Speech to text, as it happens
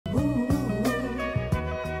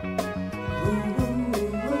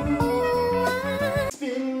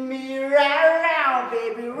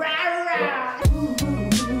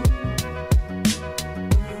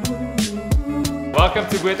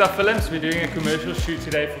to Botha Films. We're doing a commercial shoot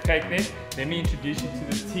today for CakeNet. Let me introduce you to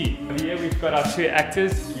the team. Over here we've got our two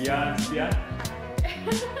actors, Lia and Stian.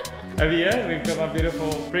 Over here we've got my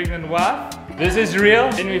beautiful pregnant wife. This is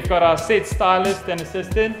real. Then we've got our set stylist and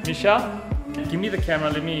assistant, Michelle. Give me the camera,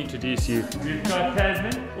 let me introduce you. We've got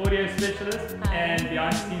Tasman, audio specialist, and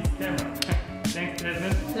behind the scenes camera. Thanks,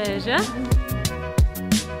 Tasman. Pleasure.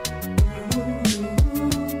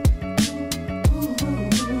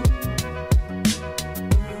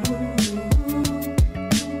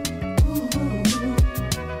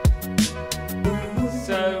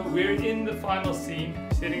 So we're in the final scene,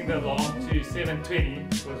 setting the alarm to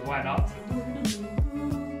 7:20, because why not?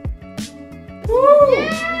 Woo!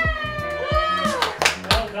 Yeah!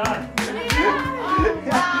 Well done.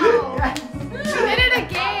 Wow. Did it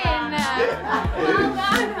again. Well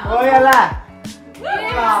done. Oh yeah lah.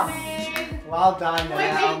 Yes. Well done,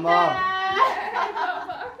 Mom.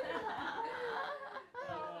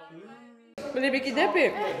 Boleh bikin dia,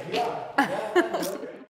 babe?